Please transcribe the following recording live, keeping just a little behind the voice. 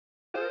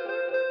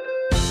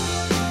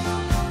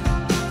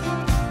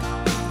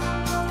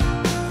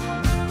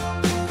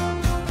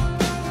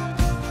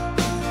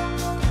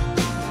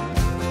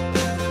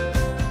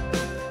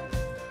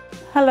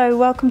Hello,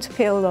 welcome to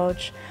Peel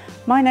Lodge.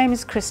 My name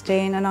is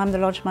Christine and I'm the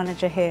lodge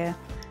manager here.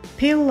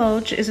 Peel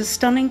Lodge is a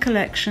stunning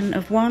collection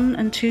of 1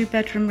 and 2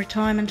 bedroom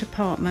retirement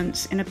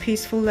apartments in a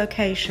peaceful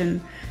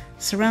location,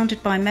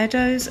 surrounded by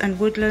meadows and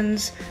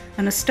woodlands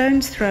and a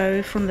stone's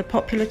throw from the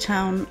popular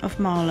town of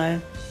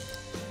Marlow.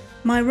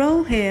 My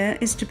role here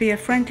is to be a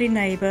friendly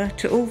neighbour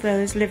to all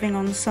those living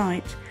on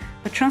site,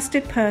 a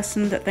trusted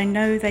person that they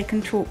know they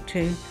can talk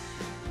to.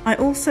 I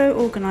also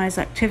organise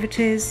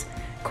activities,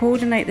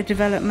 coordinate the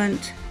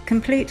development,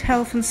 complete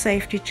health and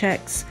safety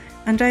checks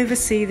and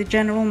oversee the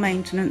general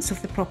maintenance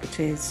of the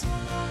properties.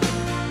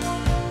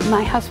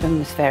 My husband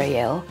was very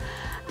ill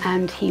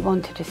and he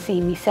wanted to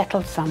see me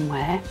settled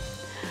somewhere.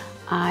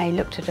 I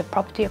looked at a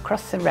property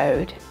across the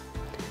road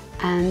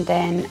and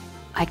then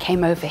I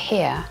came over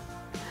here,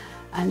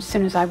 and as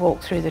soon as I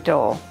walked through the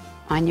door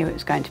I knew it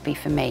was going to be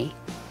for me.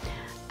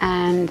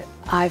 And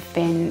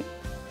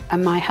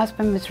my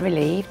husband was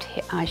relieved.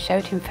 I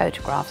showed him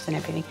photographs and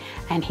everything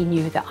and he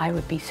knew that I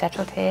would be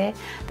settled here,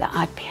 that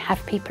I'd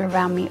have people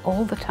around me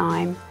all the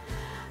time,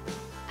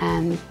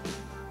 and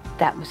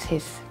that was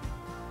his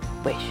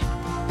wish.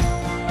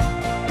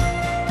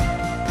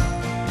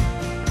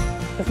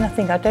 There's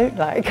nothing I don't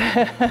like.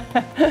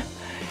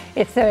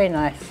 It's very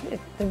nice.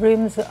 The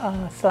rooms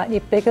are slightly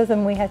bigger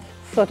than we had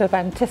sort of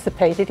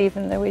anticipated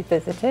even though we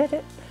visited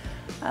it.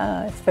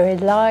 It's very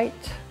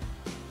light.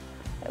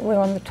 We're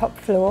on the top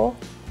floor,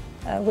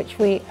 which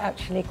we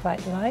actually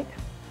quite like.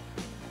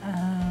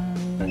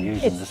 And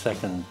using the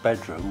second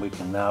bedroom, we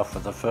can now, for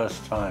the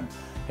first time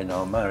in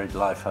our married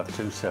life, have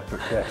 2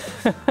 separate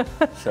desks.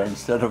 So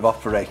instead of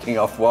operating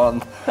off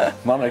one,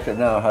 Monica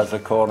now has a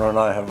corner and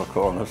I have a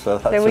corner. So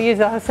we use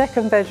our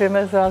second bedroom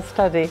as our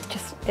study.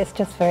 It's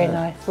just very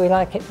nice. We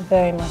like it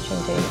very much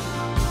indeed.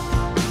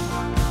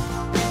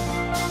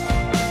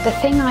 The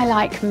thing I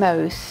like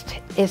most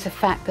is the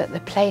fact that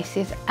the place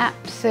is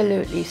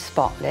absolutely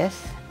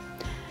spotless.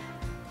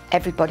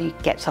 Everybody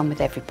gets on with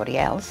everybody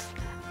else,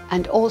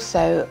 and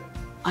also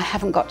I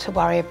haven't got to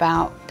worry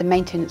about the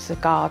maintenance of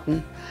the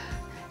garden,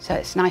 so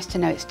it's nice to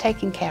know it's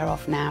taken care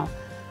of now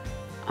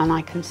and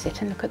I can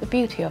sit and look at the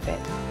beauty of it.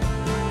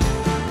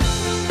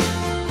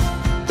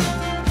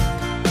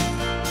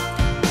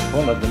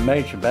 One of the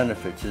major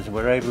benefits is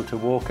we're able to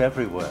walk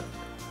everywhere.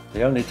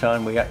 The only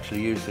time we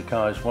actually use the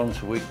car is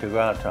once a week to go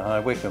out to High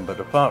Wycombe,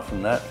 but apart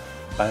from that,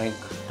 bank,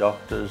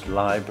 doctors,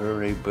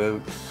 library,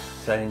 Boots,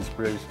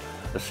 Sainsbury's,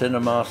 a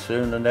cinema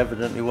soon, and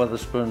evidently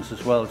Wetherspoons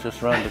as well,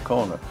 just round the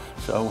corner.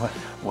 So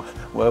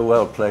we're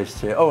well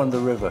placed here. Oh, and the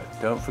river.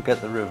 Don't forget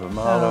the river,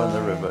 Marlow and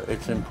the river.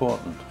 It's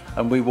important.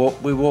 And we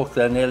walk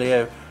there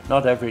nearly,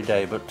 not every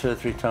day, but 2 or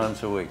 3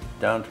 times a week,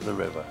 down to the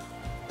river.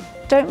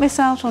 Don't miss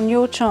out on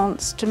your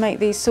chance to make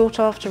these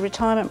sought-after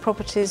retirement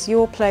properties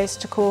your place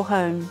to call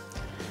home.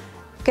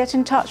 Get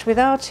in touch with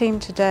our team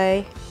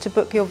today to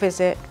book your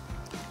visit.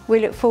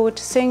 We look forward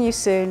to seeing you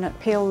soon at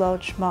Peel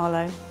Lodge,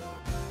 Marlow.